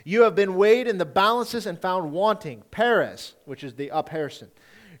 you have been weighed in the balances and found wanting. Peres, which is the upharisten.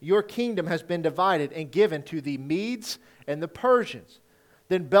 your kingdom has been divided and given to the Medes and the Persians.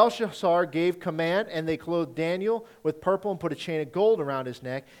 Then Belshazzar gave command, and they clothed Daniel with purple and put a chain of gold around his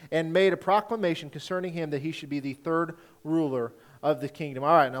neck and made a proclamation concerning him that he should be the third ruler of the kingdom.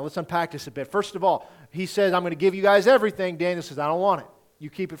 All right, now let's unpack this a bit. First of all, he says, I'm going to give you guys everything. Daniel says, I don't want it. You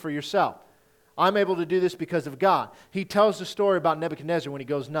keep it for yourself. I'm able to do this because of God. He tells the story about Nebuchadnezzar when he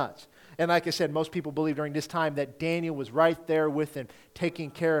goes nuts. And like I said, most people believe during this time that Daniel was right there with him, taking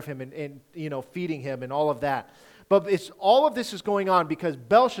care of him and feeding him and all of that. But all of this is going on because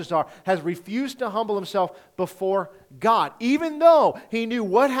Belshazzar has refused to humble himself before God, even though he knew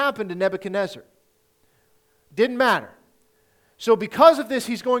what happened to Nebuchadnezzar. Didn't matter. So because of this,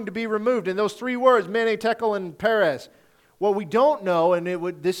 he's going to be removed. And those three words, Mene, Tekel, and Perez, what we don't know, and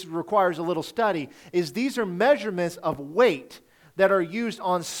this requires a little study, is these are measurements of weight that are used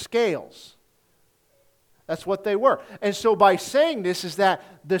on scales. That's what they were. And so by saying this is that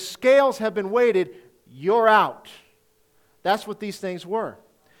the scales have been weighted, you're out. That's what these things were.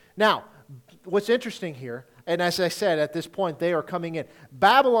 Now, what's interesting here, and as I said, at this point, they are coming in.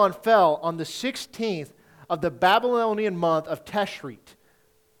 Babylon fell on the 16th of the Babylonian month of Teshrit.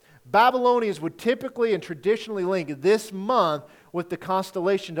 Babylonians would typically and traditionally link this month with the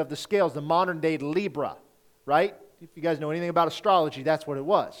constellation of the scales, the modern-day Libra, right? If you guys know anything about astrology, that's what it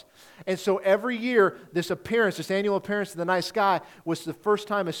was. And so every year, this annual appearance in the night sky, was the first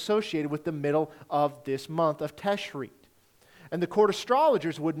time associated with the middle of this month of Teshrit. And the court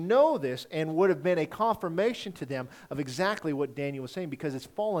astrologers would know this and would have been a confirmation to them of exactly what Daniel was saying, because it's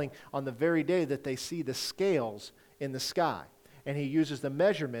falling on the very day that they see the scales in the sky. And he uses the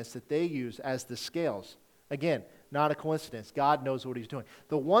measurements that they use as the scales. Again, not a coincidence. God knows what he's doing.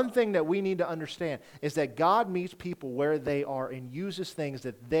 The one thing that we need to understand is that God meets people where they are and uses things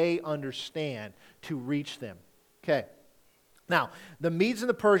that they understand to reach them. Okay. Now, the Medes and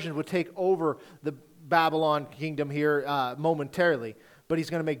the Persians would take over the Babylon kingdom here momentarily, but he's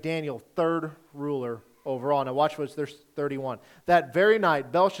going to make Daniel third ruler overall. Now watch what's verse 31. That very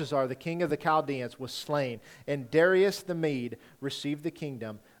night, Belshazzar, the king of the Chaldeans, was slain, and Darius the Mede received the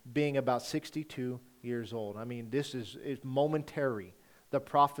kingdom, being about 62 years old. I mean, this is momentary, the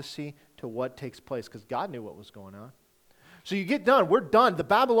prophecy to what takes place, because God knew what was going on. So you get done. We're done. The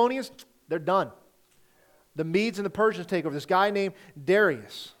Babylonians, they're done. The Medes and the Persians take over. This guy named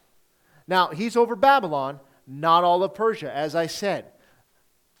Darius. Now, he's over Babylon, not all of Persia, as I said.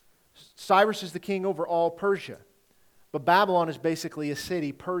 Cyrus is the king over all Persia. But Babylon is basically a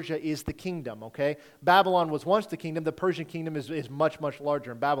city. Persia is the kingdom, okay? Babylon was once the kingdom. The Persian kingdom is much, much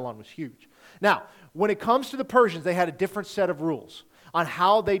larger, and Babylon was huge. Now, when it comes to the Persians, they had a different set of rules on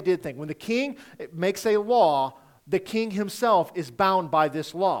how they did things. When the king makes a law, the king himself is bound by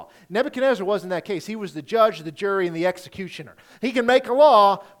this law. Nebuchadnezzar wasn't that case. He was the judge, the jury, and the executioner. He can make a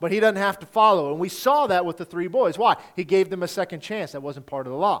law, but he doesn't have to follow it. And we saw that with the three boys. Why? He gave them a second chance. That wasn't part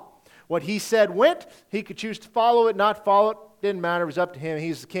of the law. What he said went. He could choose to follow it, not follow it. Didn't matter. It was up to him.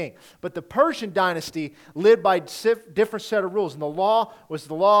 He's the king. But the Persian dynasty lived by different set of rules. And the law was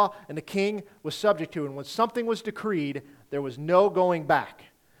the law, and the king was subject to it. And when something was decreed, there was no going back.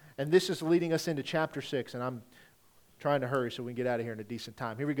 And this is leading us into chapter 6. And I'm trying to hurry so we can get out of here in a decent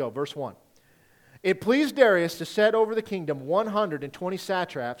time. Here we go, verse 1. It pleased Darius to set over the kingdom 120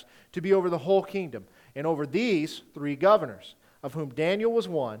 satraps to be over the whole kingdom, and over these 3 governors, of whom Daniel was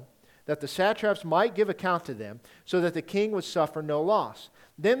one, that the satraps might give account to them, so that the king would suffer no loss.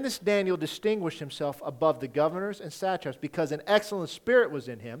 Then this Daniel distinguished himself above the governors and satraps, because an excellent spirit was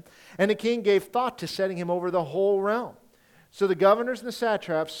in him, and the king gave thought to setting him over the whole realm. So the governors and the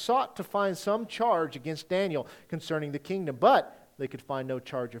satraps sought to find some charge against Daniel concerning the kingdom, but they could find no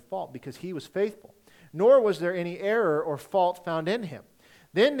charge or fault, because he was faithful. Nor was there any error or fault found in him.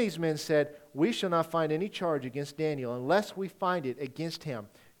 Then these men said, we shall not find any charge against Daniel unless we find it against him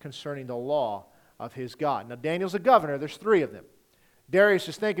concerning the law of his God. Now Daniel's a governor. There's 3 of them. Darius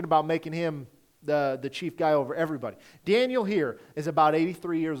is thinking about making him the chief guy over everybody. Daniel here is about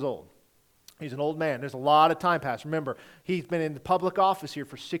 83 years old. He's an old man. There's a lot of time passed. Remember, he's been in the public office here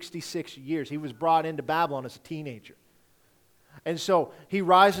for 66 years. He was brought into Babylon as a teenager. And so he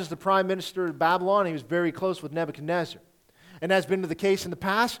rises to prime minister of Babylon. He was very close with Nebuchadnezzar. And as has been the case in the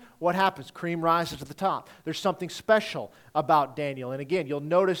past, what happens? Cream rises to the top. There's something special about Daniel. And again, you'll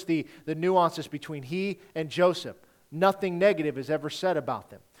notice the nuances between he and Joseph. Nothing negative is ever said about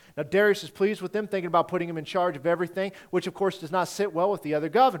them. Now Darius is pleased with them, thinking about putting him in charge of everything, which of course does not sit well with the other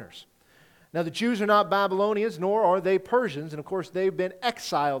governors. Now, the Jews are not Babylonians, nor are they Persians, and of course, they've been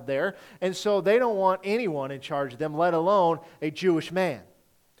exiled there, and so they don't want anyone in charge of them, let alone a Jewish man.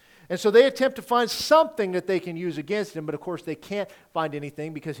 And so they attempt to find something that they can use against him, but of course they can't find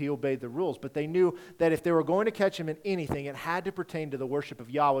anything because he obeyed the rules. But they knew that if they were going to catch him in anything, it had to pertain to the worship of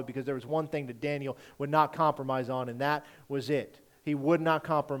Yahweh, because there was one thing that Daniel would not compromise on, and that was it. He would not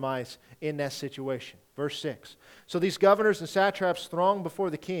compromise in that situation. Verse 6. So these governors and satraps thronged before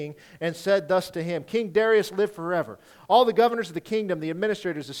the king and said thus to him, King Darius, live forever. All the governors of the kingdom, the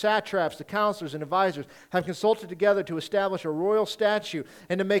administrators, the satraps, the counselors, and advisors have consulted together to establish a royal statute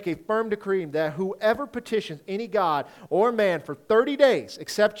and to make a firm decree that whoever petitions any god or man for 30 days,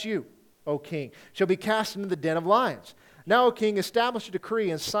 except you, O king, shall be cast into the den of lions. Now, O king, establish a decree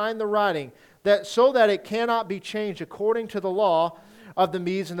and sign the writing so that it cannot be changed according to the law of the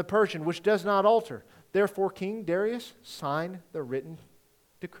Medes and the Persians, which does not alter. Therefore, King Darius signed the written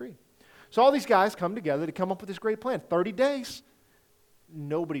decree. So all these guys come together to come up with this great plan. 30 days.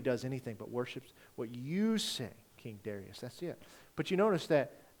 Nobody does anything but worships what you say, King Darius. That's it. But you notice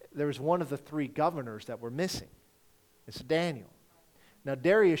that there was one of the three governors that were missing. It's Daniel. Now,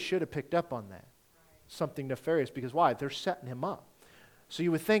 Darius should have picked up on that. Something nefarious, because why? They're setting him up. So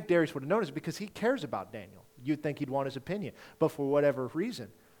you would think Darius would have noticed, because he cares about Daniel. You'd think he'd want his opinion. But for whatever reason,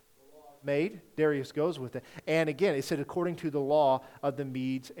 made, Darius goes with it. And again, it said according to the law of the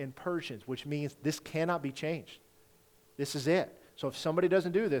Medes and Persians, which means this cannot be changed. This is it. So if somebody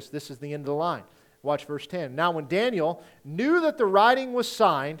doesn't do this, this is the end of the line. Watch verse 10. Now when Daniel knew that the writing was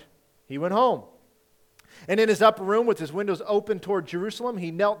signed, he went home. And in his upper room with his windows open toward Jerusalem,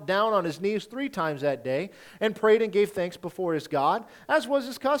 he knelt down on his knees 3 times that day and prayed and gave thanks before his God, as was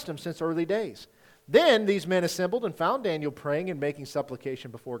his custom since early days. Then these men assembled and found Daniel praying and making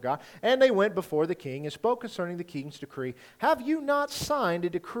supplication before God. And they went before the king and spoke concerning the king's decree. Have you not signed a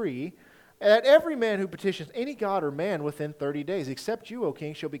decree that every man who petitions any god or man within 30 days, except you, O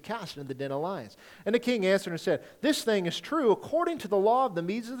king, shall be cast into the den of lions? And the king answered and said, This thing is true according to the law of the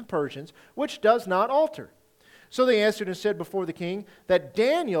Medes and the Persians, which does not alter. So they answered and said before the king that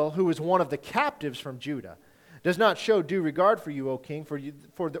Daniel, who is one of the captives from Judah, does not show due regard for you, O king, for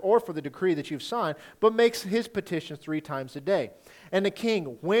the decree that you've signed, but makes his petitions 3 times a day. And the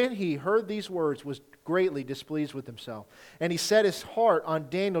king, when he heard these words, was greatly displeased with himself. And he set his heart on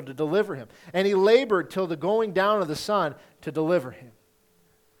Daniel to deliver him. And he labored till the going down of the sun to deliver him.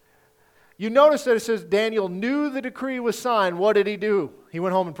 You notice that it says Daniel knew the decree was signed. What did he do? He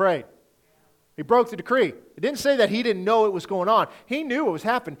went home and prayed. He broke the decree. It didn't say that he didn't know it was going on. He knew what was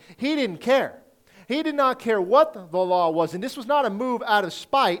happening. He didn't care. He did not care what the law was. And this was not a move out of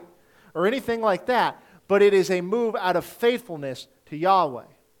spite or anything like that, but it is a move out of faithfulness to Yahweh.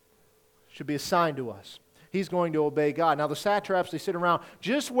 Should be assigned to us. He's going to obey God. Now the satraps, they sit around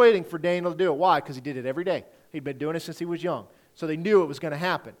just waiting for Daniel to do it. Why? Because he did it every day. He'd been doing it since he was young. So they knew it was going to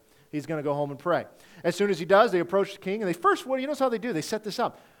happen. He's going to go home and pray. As soon as he does, they approach the king, and they first, you notice how they do? They set this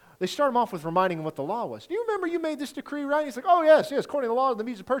up. They start him off with reminding him what the law was. Do you remember you made this decree, right? He's like, oh, yes, according to the law of the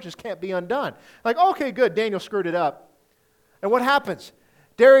Medes and Persians, can't be undone. Like, okay, good, Daniel screwed it up. And what happens?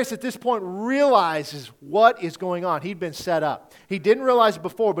 Darius at this point realizes what is going on. He'd been set up. He didn't realize it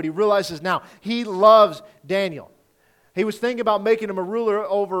before, but he realizes now. He loves Daniel. He was thinking about making him a ruler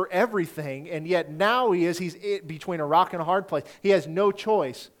over everything, and yet now he's between a rock and a hard place. He has no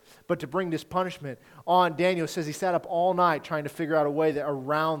choice but to bring this punishment on Daniel. It says he sat up all night trying to figure out a way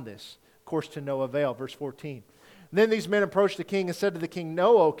around this. Of course, to no avail. Verse 14. Then these men approached the king and said to the king,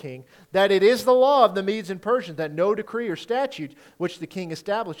 Know, O king, that it is the law of the Medes and Persians that no decree or statute which the king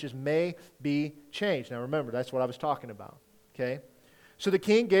establishes may be changed. Now remember, that's what I was talking about. Okay? So the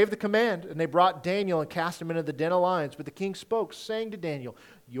king gave the command, and they brought Daniel and cast him into the den of lions. But the king spoke, saying to Daniel,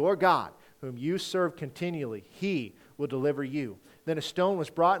 Your God, whom you serve continually, he will deliver you. Then a stone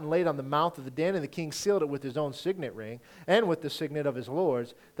was brought and laid on the mouth of the den, and the king sealed it with his own signet ring and with the signet of his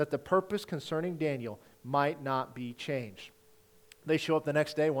lords, that the purpose concerning Daniel might not be changed. They show up the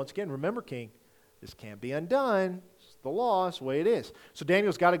next day. Once again, remember, king, this can't be undone. It's the law. It's the way it is. So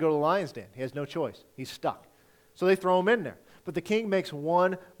Daniel's got to go to the lion's den. He has no choice. He's stuck. So they throw him in there. But the king makes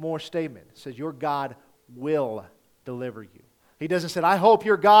one more statement. He says, Your God will deliver you. He doesn't say, I hope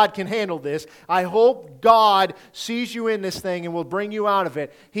your God can handle this. I hope God sees you in this thing and will bring you out of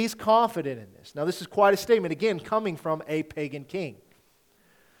it. He's confident in this. Now, this is quite a statement, again, coming from a pagan king.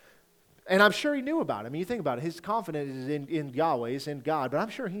 And I'm sure he knew about it. I mean, you think about it. His confidence is in Yahweh, is in God. But I'm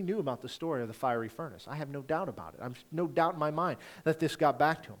sure he knew about the story of the fiery furnace. I have no doubt about it. I'm no doubt in my mind that this got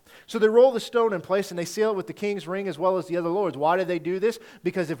back to him. So they roll the stone in place and they seal it with the king's ring as well as the other lords. Why did they do this?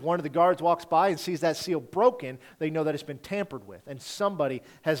 Because if one of the guards walks by and sees that seal broken, they know that it's been tampered with and somebody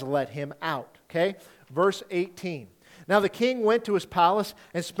has let him out. Okay? Verse 18. Now the king went to his palace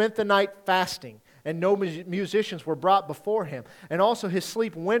and spent the night fasting. and no musicians were brought before him, and also his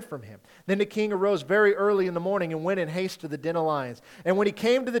sleep went from him. Then the king arose very early in the morning and went in haste to the den of lions. And when he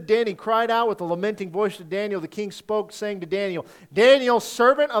came to the den, he cried out with a lamenting voice to Daniel. The king spoke, saying to Daniel, Daniel,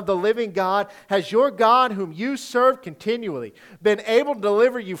 servant of the living God, has your God, whom you serve continually, been able to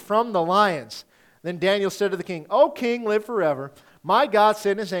deliver you from the lions? Then Daniel said to the king, O king, live forever. My God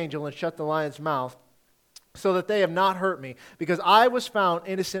sent his angel and shut the lion's mouth, so that they have not hurt me, because I was found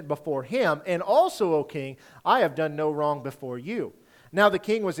innocent before him. And also, O king, I have done no wrong before you. Now the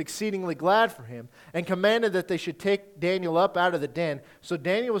king was exceedingly glad for him, and commanded that they should take Daniel up out of the den. So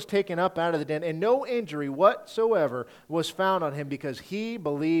Daniel was taken up out of the den, and no injury whatsoever was found on him, because he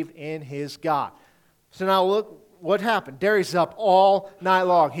believed in his God. So now look what happened. Darius is up all night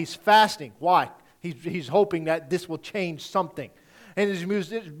long. He's fasting. Why? He's hoping that this will change something. And his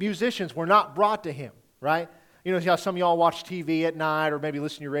musicians were not brought to him. Right? You know how some of y'all watch TV at night or maybe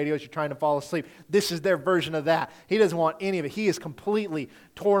listen to your radio as you're trying to fall asleep. This is their version of that. He doesn't want any of it. He is completely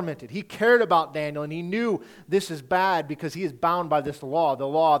tormented. He cared about Daniel, and he knew this is bad because he is bound by this law, the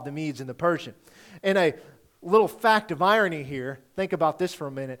law of the Medes and the Persian. And a little fact of irony here, think about this for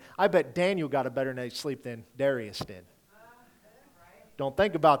a minute. I bet Daniel got a better night's sleep than Darius did. Don't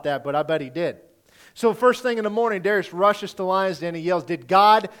think about that, but I bet he did. So first thing in the morning, Darius rushes to the lion's den and he yells, Did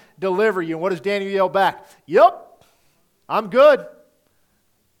God deliver you? And what does Daniel yell back? Yep, I'm good.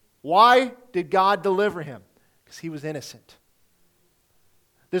 Why did God deliver him? Because he was innocent.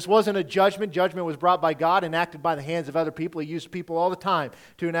 This wasn't a judgment. Judgment was brought by God, enacted by the hands of other people. He used people all the time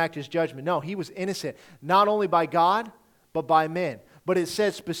to enact his judgment. No, he was innocent, not only by God, but by men. But it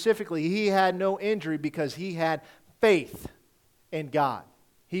says specifically he had no injury because he had faith in God.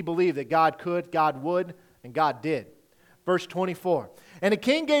 He believed that God could, God would, and God did. Verse 24. And the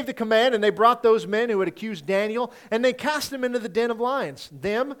king gave the command, and they brought those men who had accused Daniel, and they cast them into the den of lions,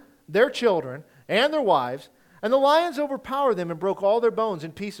 them, their children, and their wives. And the lions overpowered them and broke all their bones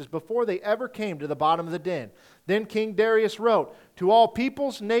in pieces before they ever came to the bottom of the den. Then King Darius wrote, To all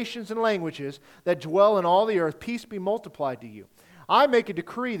peoples, nations, and languages that dwell in all the earth, peace be multiplied to you. I make a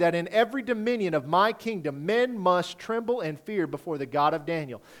decree that in every dominion of my kingdom men must tremble and fear before the God of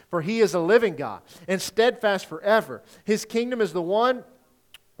Daniel. For he is a living God and steadfast forever. His kingdom is the one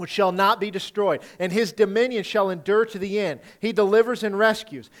which shall not be destroyed, and his dominion shall endure to the end. He delivers and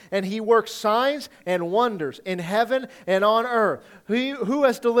rescues, and he works signs and wonders in heaven and on earth. Who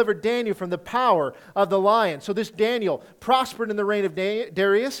has delivered Daniel from the power of the lion? So this Daniel prospered in the reign of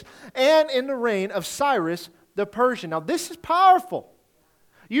Darius and in the reign of Cyrus the Persian. Now this is powerful.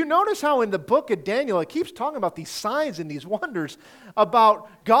 You notice how in the book of Daniel it keeps talking about these signs and these wonders about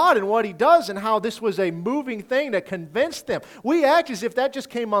God and what he does and how this was a moving thing that convinced them. We act as if that just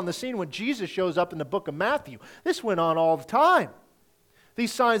came on the scene when Jesus shows up in the book of Matthew. This went on all the time.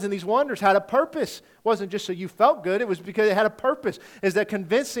 These signs and these wonders had a purpose. It wasn't just so you felt good. It was because it had a purpose. Is that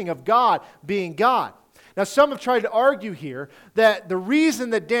convincing of God being God. Now, some have tried to argue here that the reason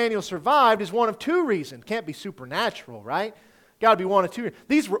that Daniel survived is one of two reasons. Can't be supernatural, right? Got to be one of two.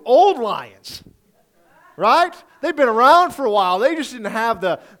 These were old lions, right? They've been around for a while. They just didn't have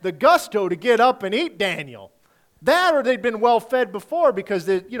the gusto to get up and eat Daniel. That or they'd been well fed before because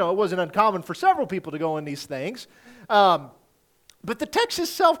it wasn't uncommon for several people to go in these things. But the text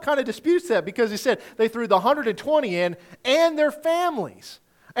itself kind of disputes that because he said they threw the 120 in and their families.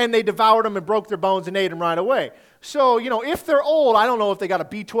 And they devoured them and broke their bones and ate them right away. So, if they're old, I don't know if they got a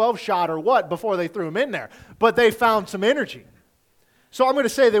B12 shot or what before they threw them in there. But they found some energy. So I'm going to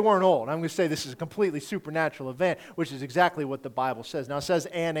say they weren't old. I'm going to say this is a completely supernatural event, which is exactly what the Bible says. Now it says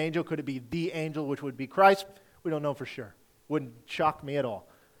an angel. Could it be the angel, which would be Christ? We don't know for sure. Wouldn't shock me at all.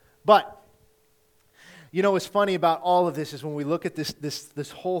 But what's funny about all of this is when we look at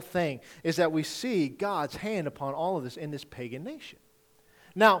this whole thing is that we see God's hand upon all of this in this pagan nation.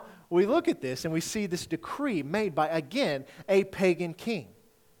 Now, we look at this and we see this decree made by, again, a pagan king,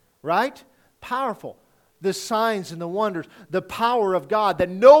 right? Powerful. The signs and the wonders, the power of God, that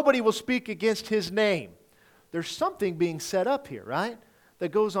nobody will speak against his name. There's something being set up here, right?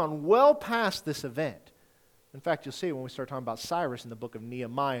 That goes on well past this event. In fact, you'll see when we start talking about Cyrus in the book of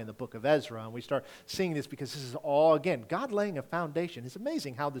Nehemiah and the book of Ezra, and we start seeing this because this is all, again, God laying a foundation. It's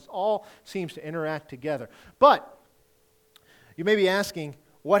amazing how this all seems to interact together. But you may be asking,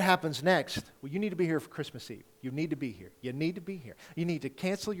 what happens next? Well, you need to be here for Christmas Eve. You need to be here. You need to be here. You need to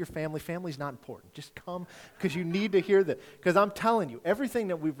cancel your family. Family's not important. Just come because you need to hear that. Because I'm telling you, everything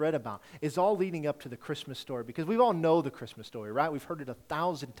that we've read about is all leading up to the Christmas story because we all know the Christmas story, right? We've heard it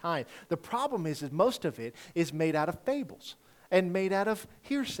 1,000 times. The problem is most of it is made out of fables and made out of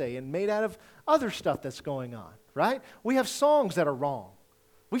hearsay and made out of other stuff that's going on, right? We have songs that are wrong.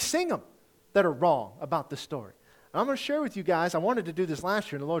 We sing them. that are wrong about this story. And I'm going to share with you guys, I wanted to do this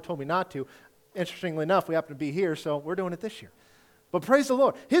last year, and the Lord told me not to. Interestingly enough, we happen to be here, so we're doing it this year. But praise the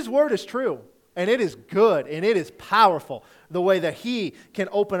Lord. His word is true, and it is good, and it is powerful, the way that He can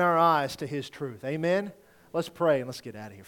open our eyes to His truth. Amen? Let's pray, and let's get out of here.